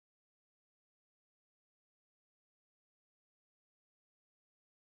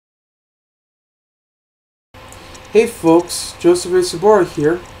Hey folks, Joseph A. Sobora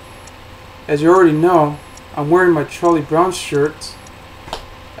here. As you already know, I'm wearing my Charlie Brown shirt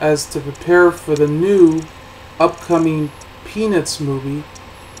as to prepare for the new upcoming Peanuts movie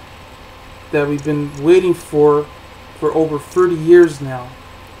that we've been waiting for over 30 years now.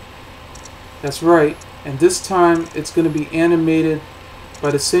 That's right, and this time it's going to be animated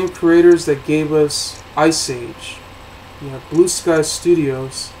by the same creators that gave us Ice Age. Blue Sky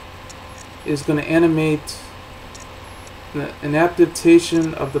Studios is going to animate an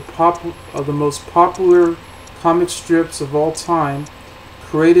adaptation of the most popular comic strips of all time,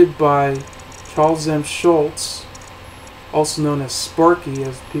 created by Charles M. Schulz, also known as Sparky,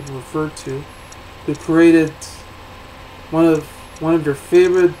 as people refer to, who created one of their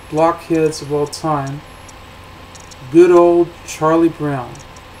favorite blockheads of all time, good old Charlie Brown,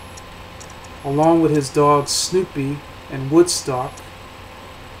 along with his dog Snoopy and Woodstock,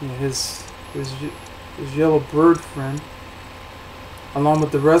 his yellow bird friend, along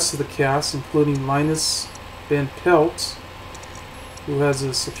with the rest of the cast, including Linus Van Pelt, who has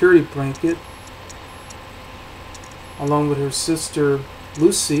a security blanket, along with her sister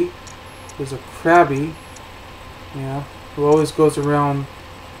Lucy, who's a crabby, who always goes around,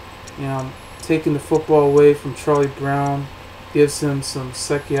 taking the football away from Charlie Brown, gives him some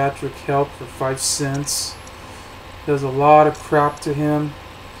psychiatric help for 5 cents, does a lot of crap to him,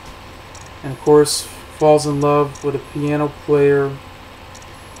 and of course falls in love with a piano player,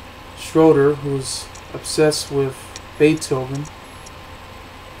 Schroeder, who's obsessed with Beethoven,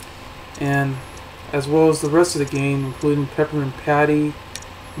 and as well as the rest of the gang, including Pepper and Patty,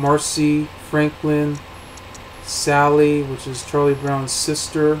 Marcy, Franklin, Sally, which is Charlie Brown's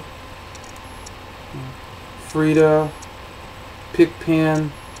sister, Frida, Pigpan,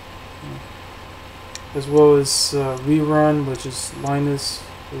 as well as Rerun, which is Linus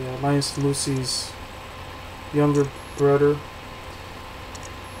and Lucy's younger brother.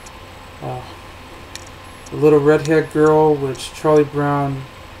 The little redhead girl, which Charlie Brown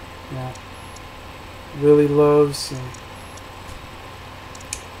really loves,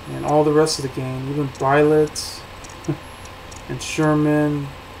 and all the rest of the gang, even Violet and Sherman,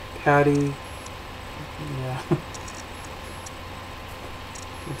 Patty,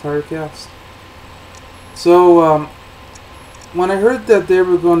 entire cast. So when I heard that they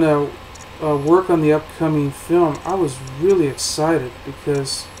were going to work on the upcoming film, I was really excited,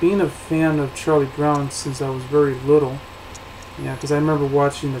 because being a fan of Charlie Brown since I was very little, because I remember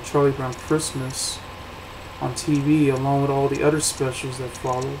watching the Charlie Brown Christmas on TV along with all the other specials that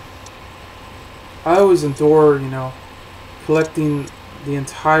followed. I always adore, collecting the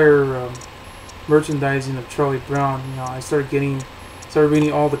entire merchandising of Charlie Brown. I started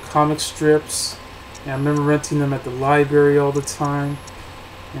reading all the comic strips. I remember renting them at the library all the time.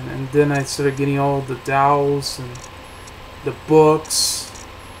 And then I started getting all the dowels and the books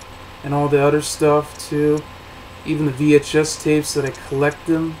and all the other stuff too. Even the VHS tapes that I collect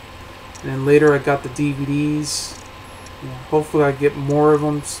them. And then later I got the DVDs. Hopefully I get more of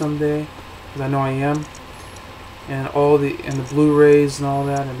them someday, because I know I am. And the Blu-rays and all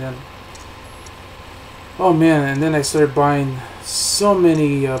that. And then, oh man! And then I started buying so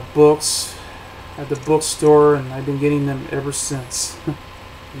many books at the bookstore, and I've been getting them ever since.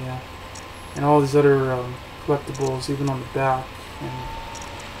 And all these other collectibles, even on the back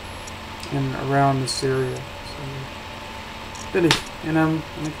and around this area. And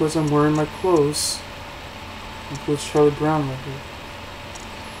of course I'm wearing my clothes. Includes Charlie Brown right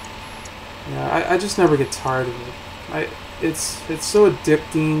here. I just never get tired of it. It's so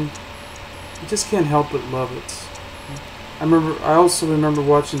addicting. You just can't help but love it. I also remember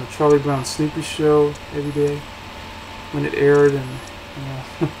watching the Charlie Brown Snoopy show every day when it aired, and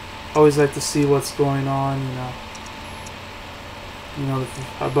I always like to see what's going on,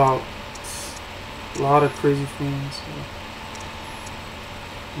 about a lot of crazy things.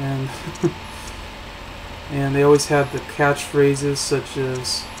 And and they always had the catchphrases such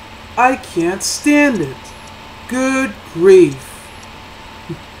as, "I can't stand it," "Good grief,"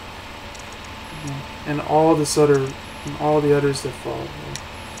 and all the others that follow.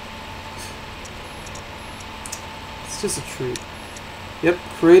 It's just a treat. Yep,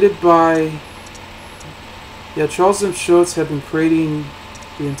 created by Charles M. Schulz had been creating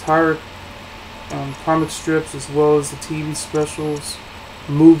the entire comic strips, as well as the TV specials,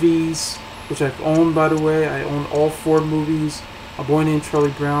 movies, which I've owned, by the way. I own all 4 movies: A Boy Named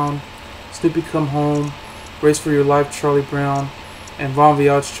Charlie Brown, Snoopy Come Home, Race for Your Life Charlie Brown, and Bon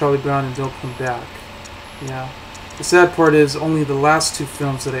Voyage Charlie Brown and Don't Come Back. The sad part is only the last 2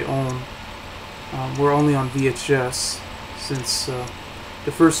 films that I own were only on VHS, since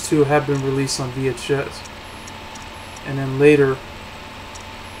the first 2 have been released on VHS. and then later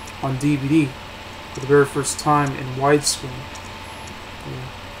on DVD for the very first time in widescreen. Yeah.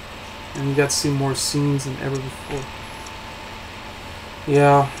 And you got to see more scenes than ever before.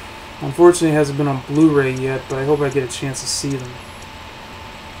 Yeah, unfortunately it hasn't been on Blu-ray yet, but I hope I get a chance to see them.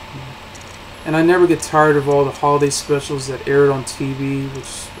 And I never get tired of all the holiday specials that aired on TV,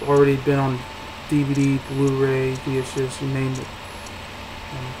 which already been on DVD, Blu-ray, VHS, you name it.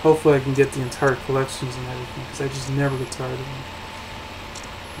 And hopefully I can get the entire collections and everything, because I just never get tired of them.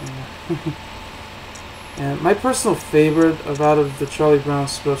 Yeah. And my personal favorite out of the Charlie Brown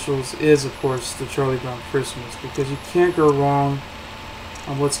specials is, of course, the Charlie Brown Christmas, because you can't go wrong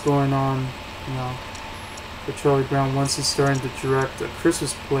on what's going on, you know, for Charlie Brown once he's starting to direct a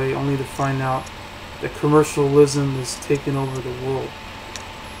Christmas play, only to find out that commercialism is taking over the world.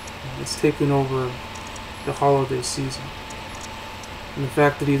 It's taking over the holiday season. And the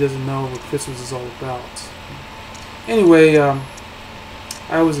fact that he doesn't know what Christmas is all about. Anyway, I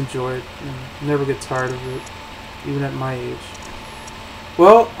always enjoy it and never get tired of it, even at my age.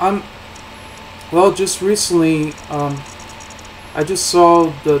 Well, just recently, I just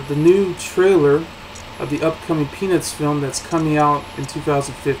saw the new trailer of the upcoming Peanuts film that's coming out in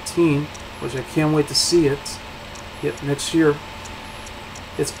 2015, which I can't wait to see it. Yep, next year.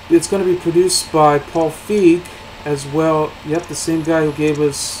 It's going to be produced by Paul Feig as well. Yep, the same guy who gave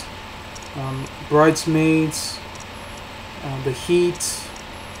us Bridesmaids, The Heat,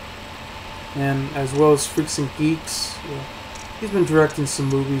 and as well as Freaks and Geeks. Yeah. He's been directing some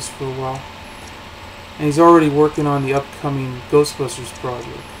movies for a while, and he's already working on the upcoming Ghostbusters project,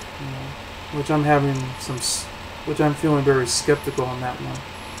 you know, which I'm feeling very skeptical on that one.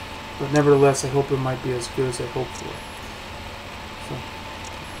 But nevertheless, I hope it might be as good as I hope for. So.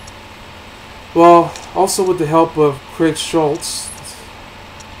 Well, also with the help of Craig Schulz,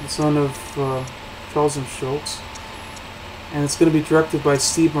 the son of Charles and Schulz. And it's going to be directed by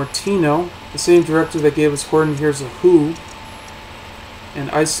Steve Martino, the same director that gave us Horton Hears a Who and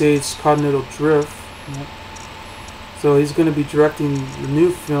Ice Age Continental Drift. So he's going to be directing the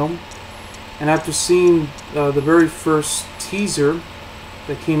new film. And after seeing the very first teaser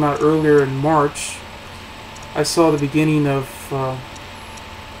that came out earlier in March, I saw the beginning of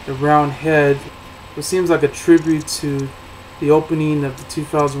the round head, which seems like a tribute to the opening of the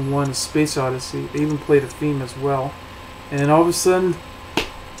 2001 A Space Odyssey. They even played a theme as well. And then all of a sudden,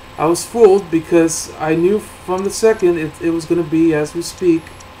 I was fooled, because I knew from the second it was going to be, as we speak,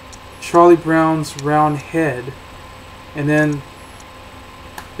 Charlie Brown's round head. And then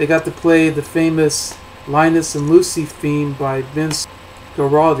they got to play the famous Linus and Lucy theme by Vince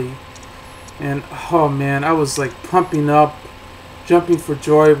Guaraldi. And oh man, I was like pumping up, jumping for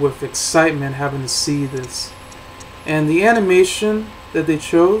joy with excitement having to see this. And the animation that they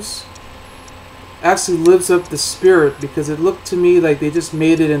chose actually lives up the spirit, because it looked to me like they just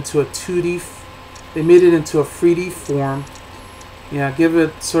made it into a 2D, they made it into a 3D form. Yeah, give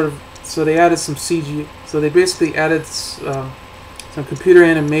it sort of, so they added some CG, so they basically added some computer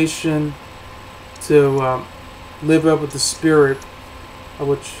animation to live up with the spirit of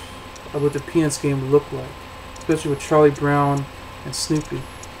what the Peanuts game would look like, especially with Charlie Brown and Snoopy.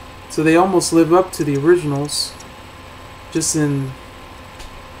 So they almost live up to the originals, just in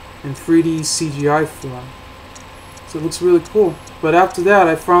 3D CGI form. So it looks really cool. But after that,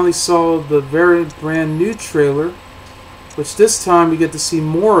 I finally saw the very brand new trailer, which this time we get to see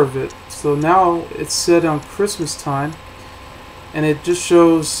more of it. So now it's set on Christmas time, and it just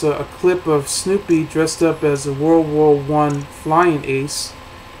shows a clip of Snoopy dressed up as a World War I flying ace,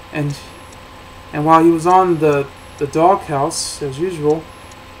 and while he was on the doghouse, as usual,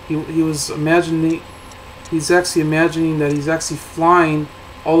 he's actually imagining that he's actually flying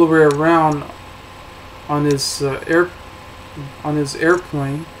all the way around on his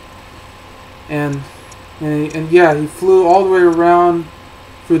airplane, and yeah, he flew all the way around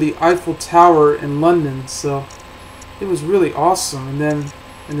through the Eiffel Tower in London. So it was really awesome. And then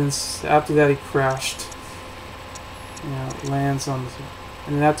after that he crashed. Yeah, lands on the,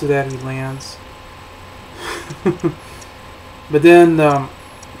 and then after that he lands. But then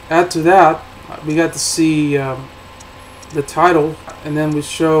after that we got to see the title, and then we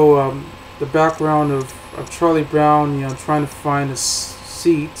show the background of Charlie Brown, you know, trying to find a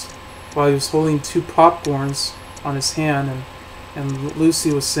seat while he was holding 2 popcorns on his hand, and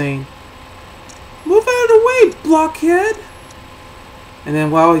Lucy was saying, "Move out of the way, blockhead!" And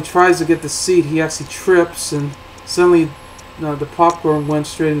then while he tries to get the seat, he actually trips, and suddenly the popcorn went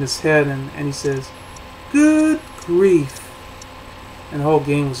straight in his head, and he says, "Good grief!" And the whole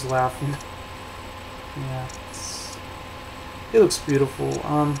game was laughing. Yeah. It looks beautiful.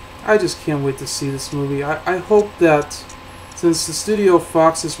 I just can't wait to see this movie. I hope that since the studio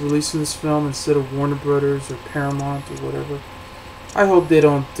Fox is releasing this film instead of Warner Brothers or Paramount or whatever, I hope they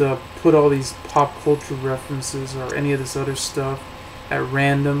don't put all these pop culture references or any of this other stuff at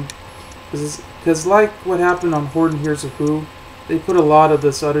random. Because like what happened on Horton Hears a Who, they put a lot of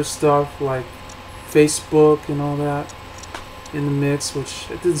this other stuff like Facebook and all that in the mix, which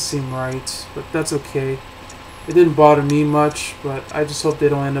it didn't seem right, but that's okay. It didn't bother me much, but I just hope they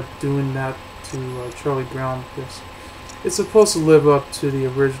don't end up doing that to Charlie Brown, because it's supposed to live up to the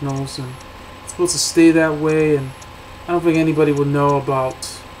originals and it's supposed to stay that way, and I don't think anybody would know about,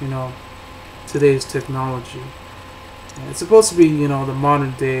 today's technology. It's supposed to be, the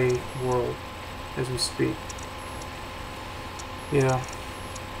modern day world as we speak. Yeah.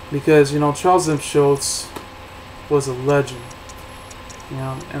 Because, Charles M. Schulz was a legend.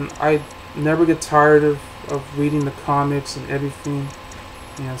 And I never get tired of reading the comics and everything.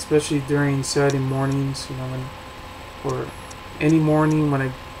 Especially during Saturday mornings, or any morning when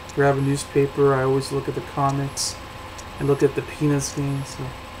I grab a newspaper, I always look at the comics and look at the Peanuts games, so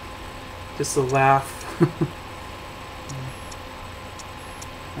just to laugh.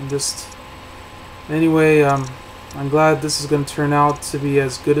 Anyway, I'm glad this is going to turn out to be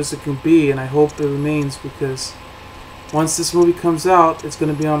as good as it can be, and I hope it remains, because once this movie comes out, it's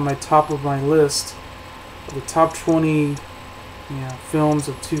going to be on my top of my list of the top 20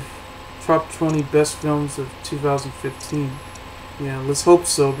 top 20 best films of 2015. Let's hope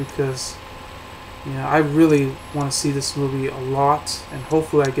so, because I really want to see this movie a lot, and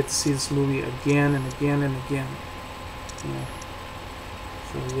hopefully I get to see this movie again and again and again.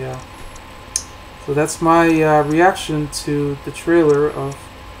 So that's my reaction to the trailer of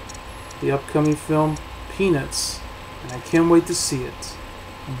the upcoming film Peanuts, and I can't wait to see it.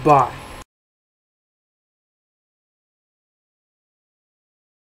 Bye.